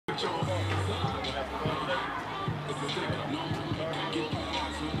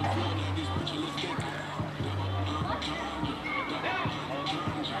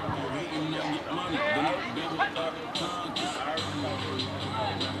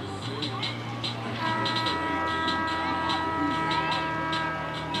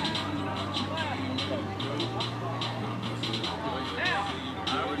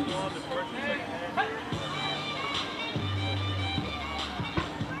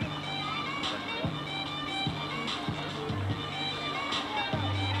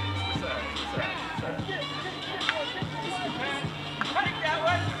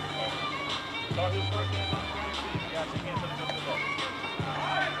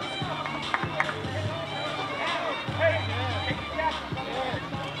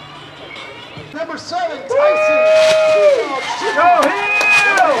Number 7, Tyson. Go Hill!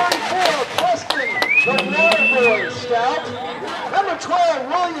 Number 34, Preston, the Waterboy Stout. Number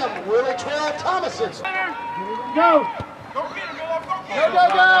 12, Willie Trail Thomason. Go! Go get him, go, Go, go,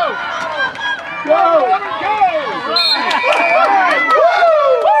 go! Go! Go!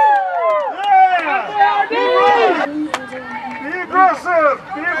 Yeah! Be aggressive!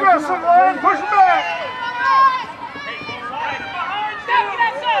 Be aggressive, Lion! Push it back!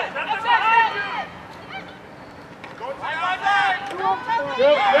 Go, go,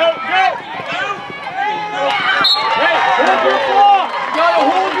 go! Hey, hold your block! You gotta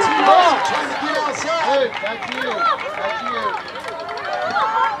hold your block! Trying to get outside. Hey, that's you. That's you.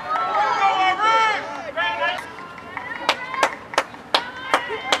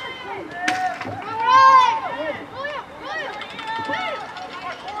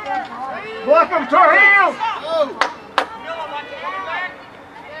 Block him, Tar Heels! Oh.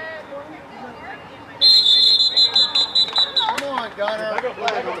 Come on, Gunner.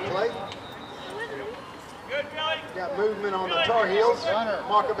 Flag on the play. Got movement on the Tar Heels.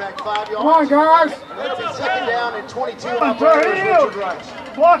 Marker back 5 yards. Come on, guys! That'll be second down and 22. Come on, Operators Tar Heels! Richard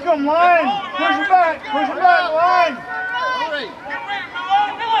Rice. Block him, Line! Push it back! Push it back, Line! Hurry.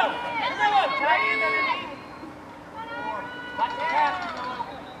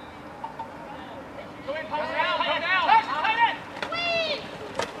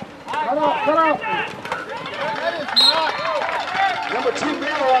 Cut off! That is not. Number 2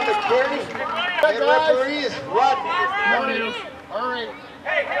 Miller on the carry. And referee is Rodney. Hurry. Hurry.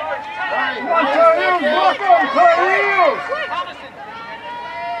 Come on, Tar Heels! Block him! Tar Heels!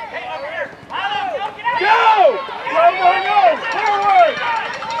 Go! Go, go, go! Forward!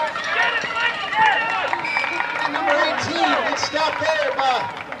 Number 18 gets stopped there by,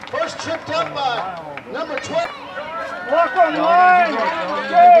 first tripped up by number 12. Block on Line!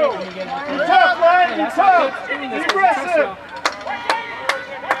 Go! Be tough, Line! Be tough! Be aggressive!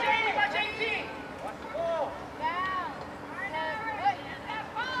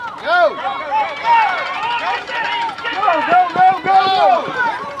 Go. Go, go, go, go, go!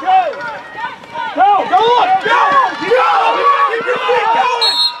 Go! Go! Go! Go! Go! Keep your feet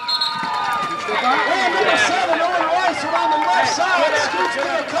going! And number 7, Owen Rice around the left side. Scoots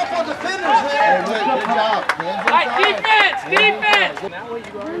through a couple of defenders there. Good job. Hands Right, inside. defense! Defense!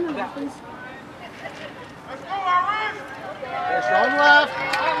 They're strong left.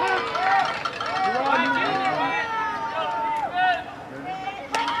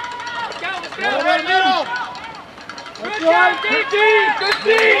 Go right middle. Good job, DD! Good D!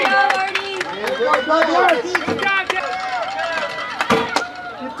 And Billy Butler gets Good job, D!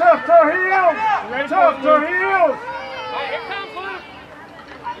 Get tough, Tar Heels! Tough, Tar Heels! Here comes Luke!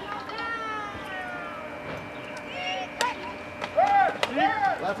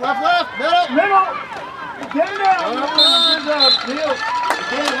 Left. Middle. Middle! Get him down! Go, Good job, Heels!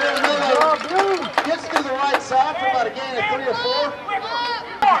 again Will Miller gets to the right side for about a gain of 3 or 4.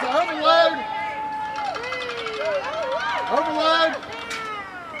 It's an overload. Overload.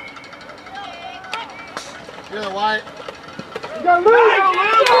 Good, White. You got Luke!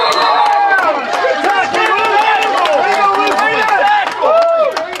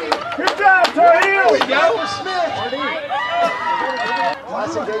 Good job, Tar Heels! Go. Smith.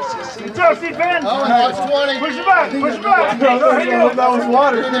 Classic ACC. Good job, defense! Oh, that's 20. Push it back! Push it back! Tar Heels! That was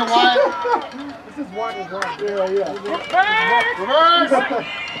water. Get in there, White. Reverse.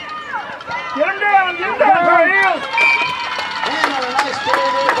 Get him down! Get him down, Tar Heels! And on a nice play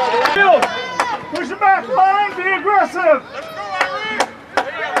there by the Heels! Push it back, Line! Be aggressive!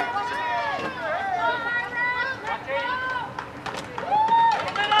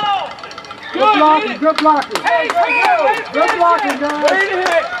 Good blocking, good blocking. Hey, Good blocking, guys. Ready to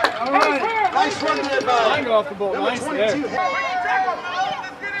hit! All right. nice run there by Go off the ball. number Nice 22. there.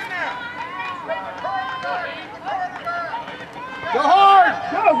 Go hard.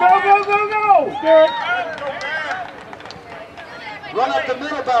 Go, go, go, go, go. Good. Run up the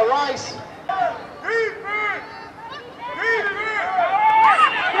middle by Rice.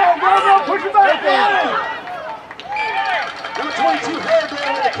 Go, go, go. Push it back. Number 22 held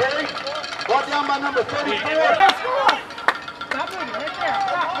there with the carry. Brought down by number 34.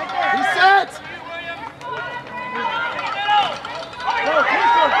 He's set.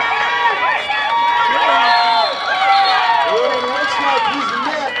 And it looks like he's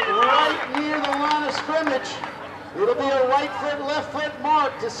met right near the line of scrimmage. It'll be a right foot, left foot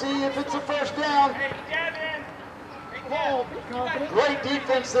mark to see if it's a first down. Great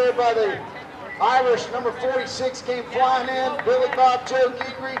defense there by the Irish. Number 46 came flying in. Billy Bob, Joe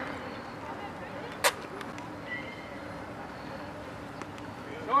Geegry.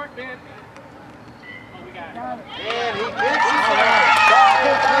 Short, man. And he gets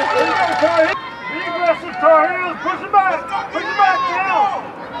it. Be aggressive, Tar Heels. Push it back. Push it back now.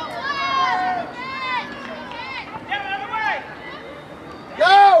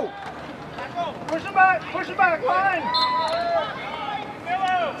 Go! Push it back, line.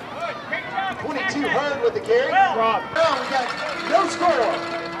 22 Hurd with the carry. Well, we got no score.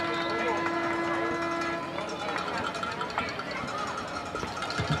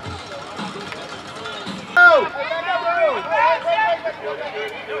 Go!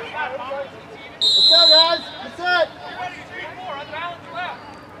 Let's go, guys. That's it.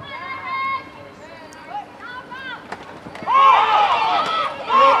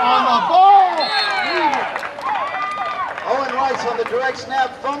 On the ball! Owen Rice on the direct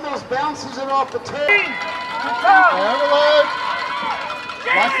snap, fumbles, bounces it off the turf. Overload.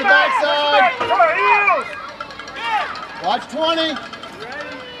 Watch the backside. Tar Heels. Watch 20.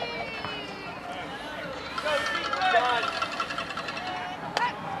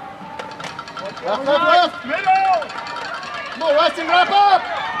 Left. Middle. Come on, Weston, wrap up.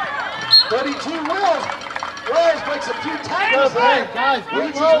 32 Wills. Wills breaks a few tackles there. Guys, move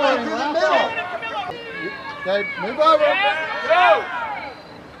Reaches over right and through the wrap middle. up. Okay, move over.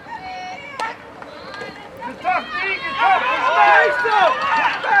 Good tough, D. Good tough. Push back. Push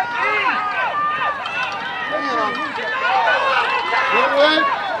back, D. Good win.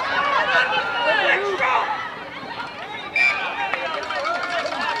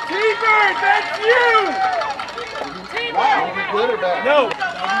 T-Bird, that's you. Wow. Good or bad? No.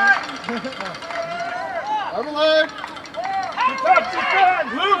 Overload. Good tough,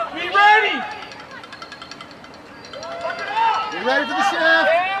 defense. Luke, be ready. Get ready for the shift.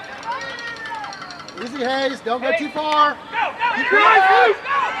 Easy, Hayes. Don't go too far. Keep going, Luke.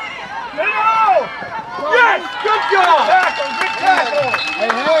 Middle. Yes, good job. Tackle, good tackle.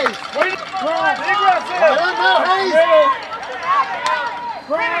 Hey, Hayes. Wait. Cross. Be aggressive. Let him go, Hayes. Middle.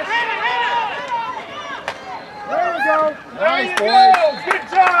 Cross. There we go. Nice, There you boys. go. Good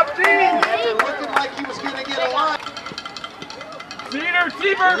job, D. After looking like he was going to get a line. Peter,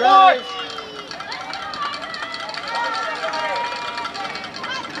 T-Bird, Right. watch.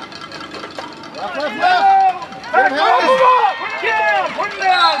 Left. Back up. Put it down. Put it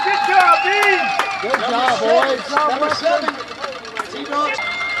down. Good job, D. Good job, boys. Number 7. T-Dogs.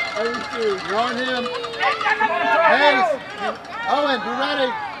 You're on him. Hayes. Owen, be ready.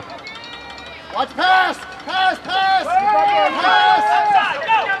 Watch pass. Pass. Pass.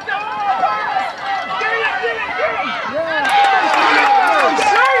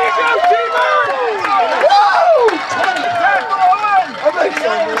 There you go, T-Bird. Tackle, Owen.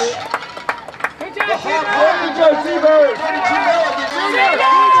 Good job, The Hawk T-Bird. Horn. Go, T-Bird. 22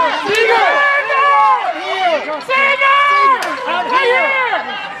 Milligan. Out here!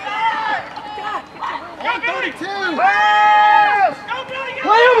 132. Pass.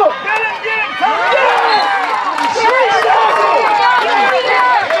 Play him. Get it. Come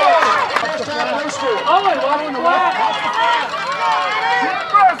on. First time no score. Owen, watch the flat. Get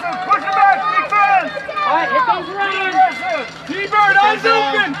aggressive. Push it back, defense. All right, here comes Ryan. Aggressive. T-Bird, eyes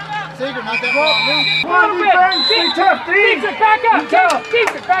open. Seeger, not that far. Come on, defense. Stay tough, D. Decent, back up. Good job.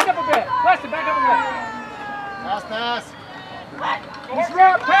 Decent, back up a bit. Weston, back up a bit. Pass. Let's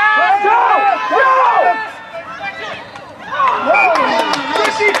wrap. Pass. Go.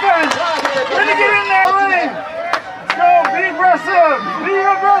 Good defense. Way to get in there, Lane. Let's go. Be aggressive.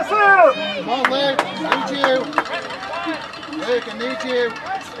 Come on, Luke. Need you. Luke, I need you.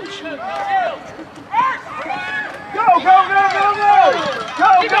 Go.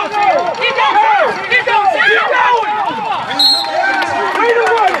 Keep going. Keep going. Keep going. Way to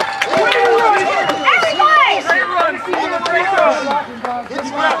run it. Gets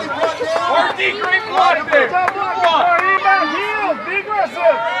Riley brought down. RD, great block there. Be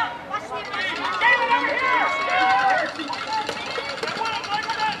aggressive.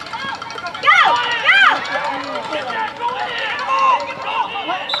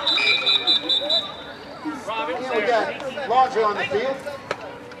 And we got Laundry on the field.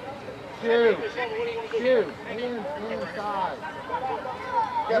 Q. Inside.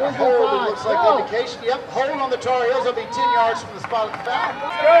 Got a hold, it looks like indication. Yep, hold on the Tar Heels. They'll be 10 yards from the spot of the foul.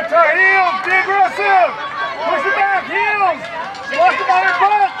 Go, Tar Heels. Be aggressive. Push it back, Heels. Watch them on your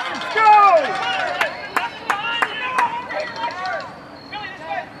butt. Let's go.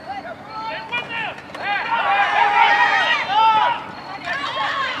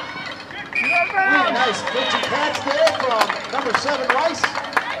 Nice 50 catch there from number 7 Rice.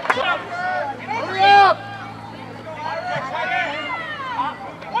 Hurry up.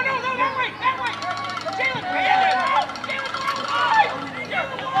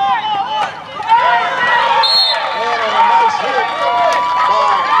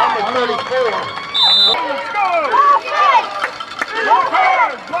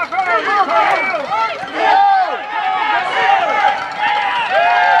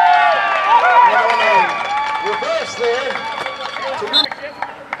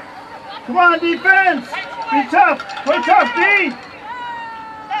 tough. Play tough, D.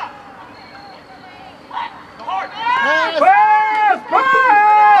 Pass. Pass!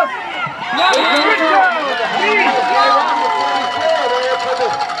 Pass! Good job, D.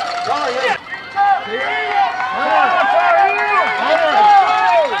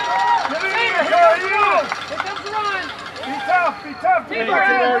 Be tough, Keep D. your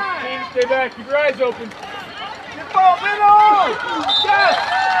eyes Stay back, keep your eyes open. Get ball, middle! Yes!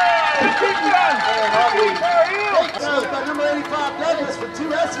 Keep going! By number 85 Douglas for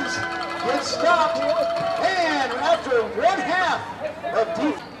 2 S's gets stopped, and after 1/2 of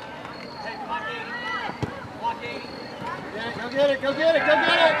defense. Go get it, go get it, go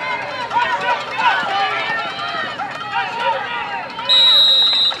get it.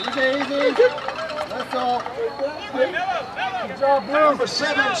 Easy, easy. That's all. Good job, Blue. Number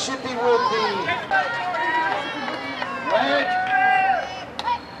 7 should be with the Wait.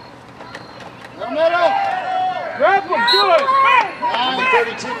 No middle. Grab him, good! number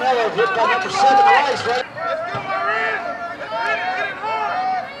 32 Mello hit by number 7 Rice, right?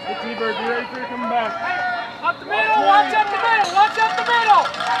 Hey, T-Bird, be ready for you coming back. Up the middle, watch up the middle, watch up the middle.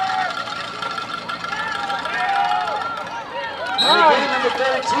 And again, number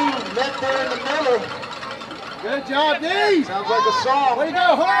 32 met there in the middle. Good job, D. Sounds like a song. Way to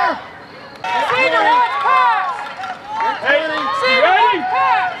go, Hunter. Cedar, watch pass. Hey, Cedar, ready? watch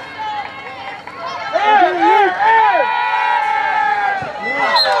pass. Hey, hey, hey!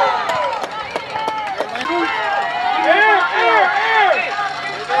 Air, air, air!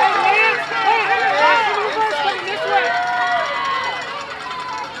 Hey, Lance, hey, pass in reverse, coming this way.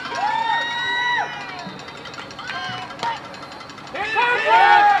 Here comes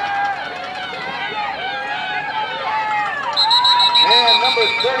it. And number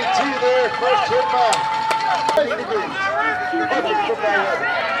 32 there, first hit by 30 degrees. Perfect football weather.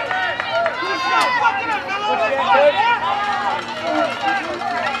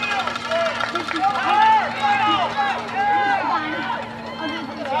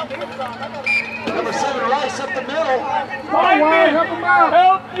 Number 7 Rice up the middle. Lineman,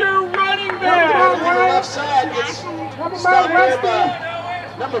 help your running back! On the left side gets stopped there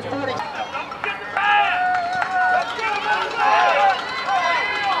by number 40.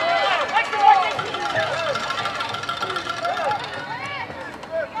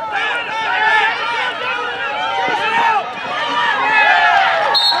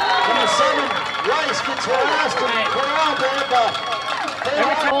 Number 7 Rice gets harassed and put around there by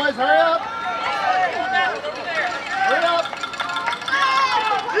Boys, hurry up. Hurry up.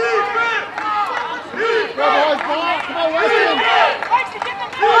 Go, boys, ball. Come on, Weston.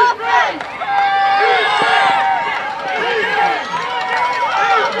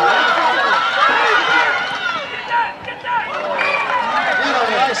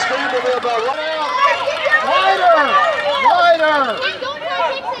 nice scramble there by Wider. Wider.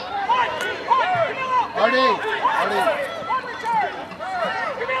 Artie.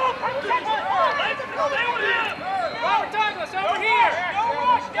 Robert Douglas, over here.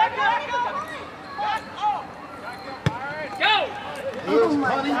 Go. Heels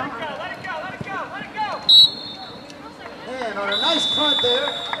punting. And on a nice punt there.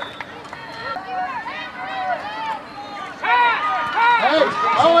 Hey,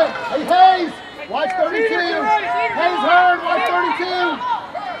 Owen. Hey, Hayes. Watch 32. Hayes Hearn, watch 32.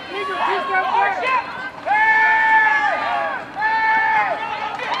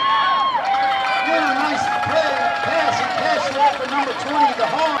 Then a nice play, pass and catch there for number 20, the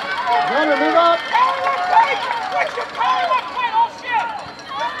Hawk. Gunner, move up.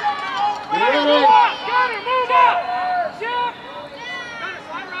 Get it. Gunner, move up. Chip. Gunner,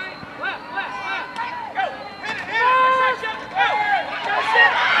 slide right. Left. Go. Hit it. Go.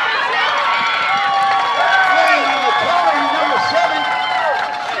 And on the corner, number 7.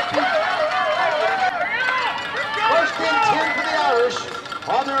 First and 10 for the Irish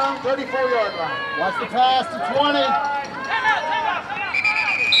on their own 34-yard line. Watch the pass to 20.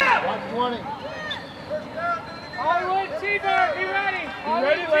 Watch 20. Hollywood, T-Bird, be ready. Be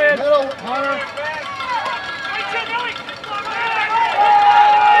ready, Lance. Middle, Hunter.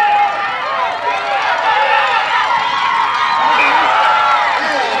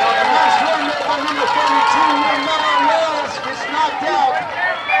 And on a nice run there by number 32, Mello Wells gets knocked out.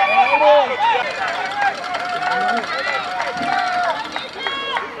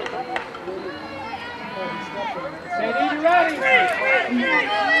 Sandy, you ready?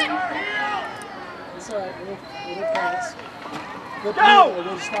 It's all right, we'll pass. Good Go! play,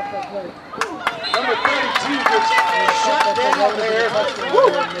 we'll stop that play. Number 32 gets shut down there.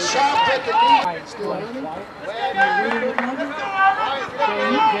 Chopped at the knee. Still running? Right.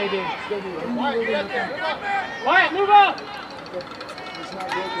 Wyatt, move up! It's not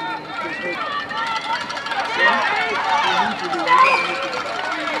working.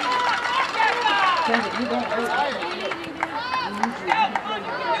 You don't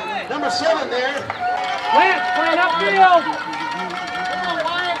Number 7 there. Wyatt, playing upfield!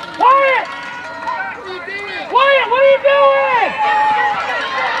 Wyatt! Wyatt, what are you doing?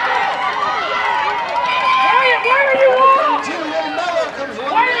 Wyatt, why are you out? Little Mello comes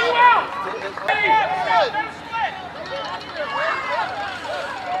running Why are you out?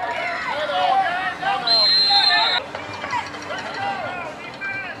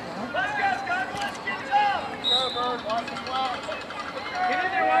 Get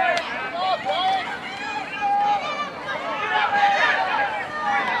in there, Wyatt.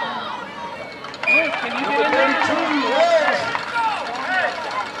 Can you get in there? 32 Wells.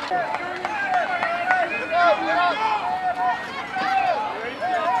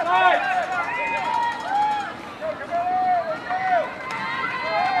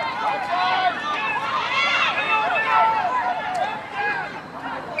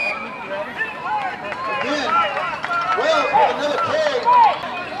 Again, Wells with another carry.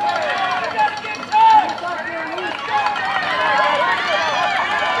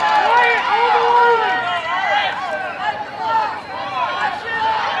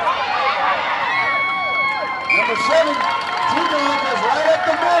 Number 7, T-Dog is right up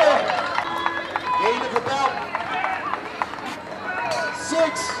the middle. Gain of about 6.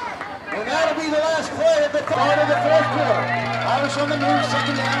 And that'll be the last play of the start of the fourth quarter. Irish on the move,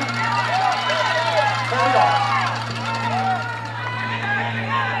 second down. 30 yards.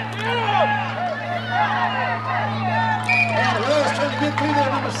 And Wells trying to get through there.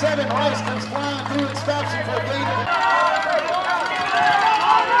 Number 7, Rice comes flying through and stops him for a gain of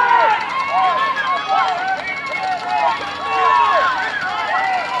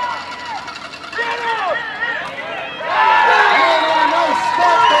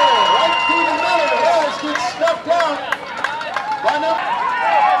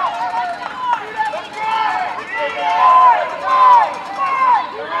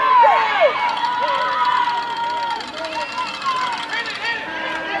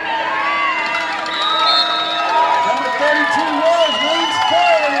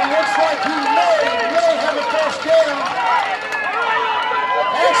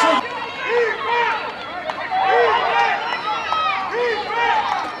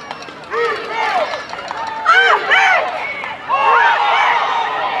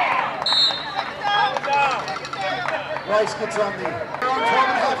Rice gets on the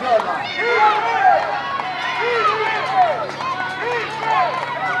 12.5-yard line.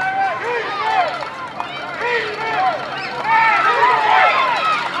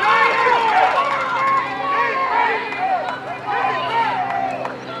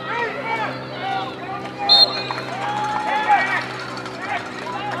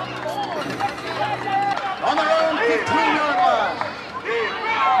 On their own 15-yard line.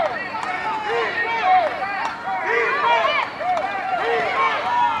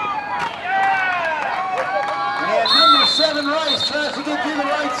 And number 7 Rice tries to get to the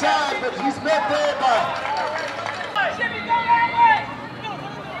right side, but he's met there by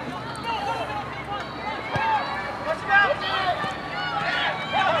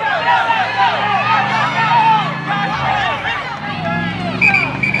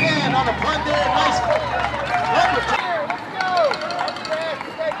and on the punt there, nice punt.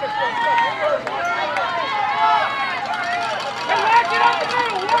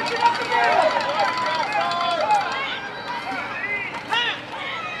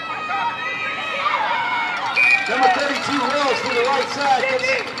 Number 32 Wells to the right side gets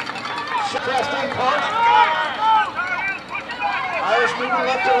Chastain Park. Irish moving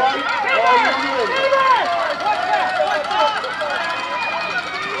left to right. Ball in the middle.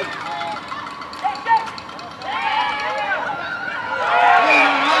 And a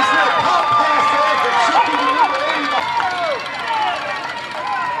nice little pop pass there for Chippy to number 80.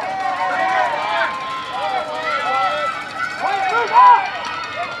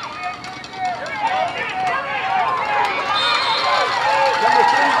 Number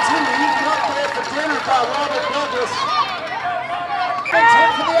 32, eaten up there for dinner by Robert Douglas. And 10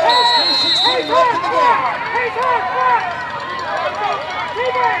 for the Irish, 3:16 left in the game.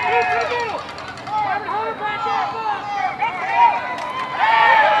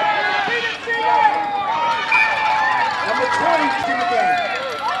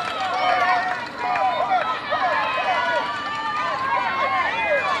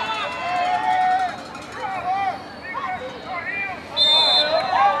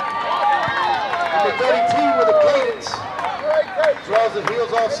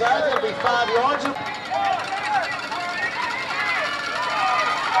 both sides. That'll be 5 yards.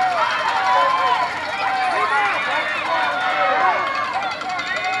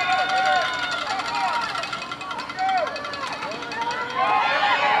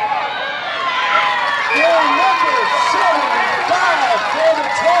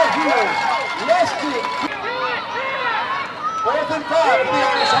 Fourth and 5 for the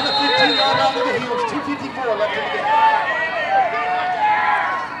Irish on the 15-yard line of the Heels. 2:54 left in the game.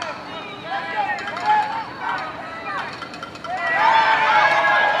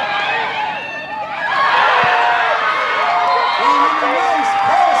 And in the race,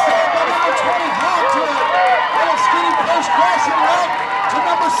 Paul Sand by number 20, hard to it. Little skinny post crossing right to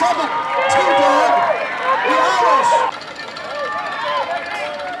number 7, T-Dog. The Irish.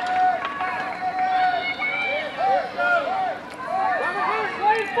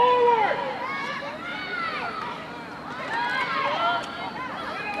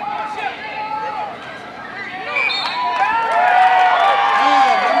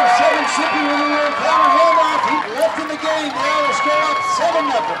 Shipping with a little counter handoff. He left in the game. The Irish go up 7-0.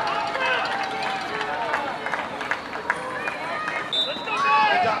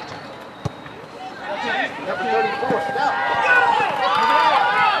 Number 34. Now.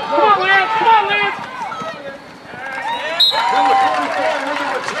 Come on, Lance. Come on, Lance. Number 44 with a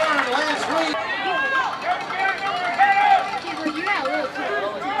return. Lance Reed.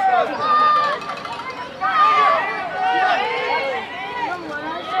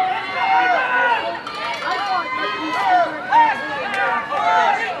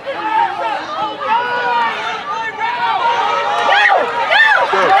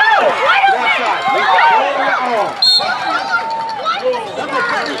 Number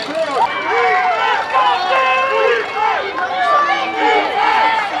 34.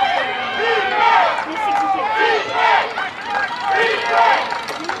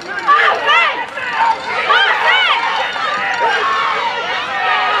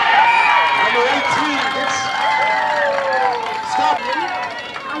 Number 18 gets stopped.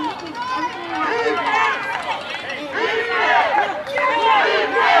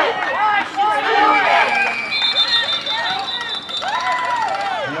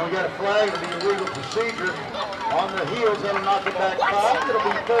 We got a flag. It'll be illegal procedure on the Heels. That'll knock it back 5. It'll be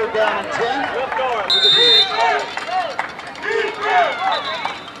 3rd down and 10.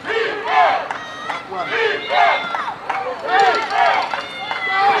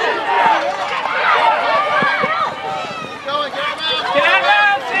 Get out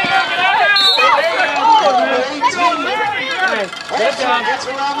now, Sam. Get out now. Number 18. Olsen gets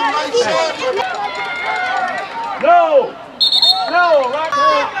around the right side. No! No! Right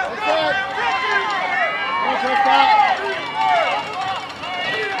there! That's it. That's that.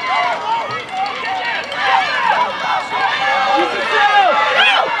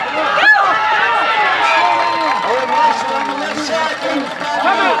 Owen Marshall on the left side. Comes back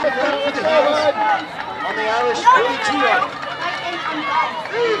out. For the Heels on the Irish 42-yard.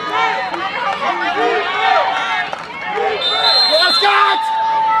 Scott!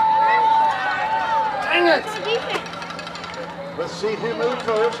 Dang it! Let's see who moved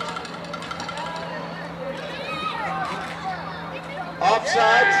first.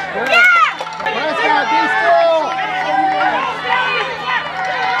 Offsides. Prescott, be still!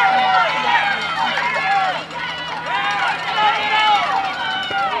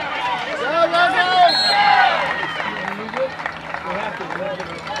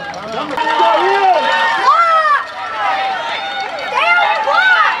 Number 47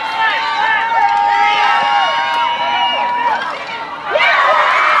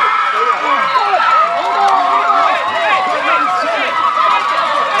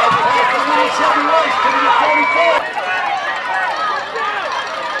 to the 40.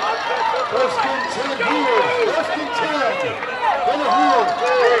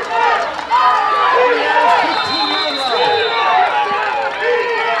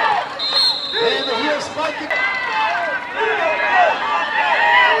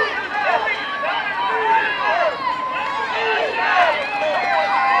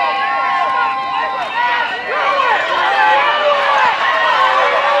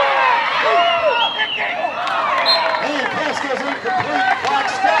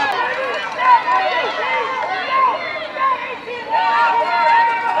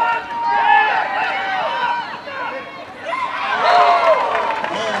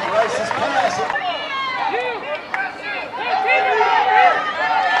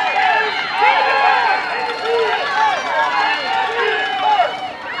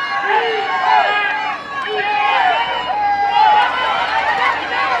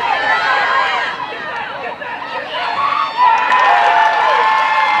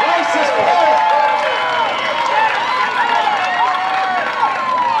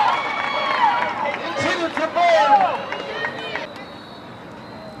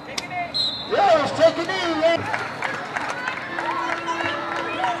 Red.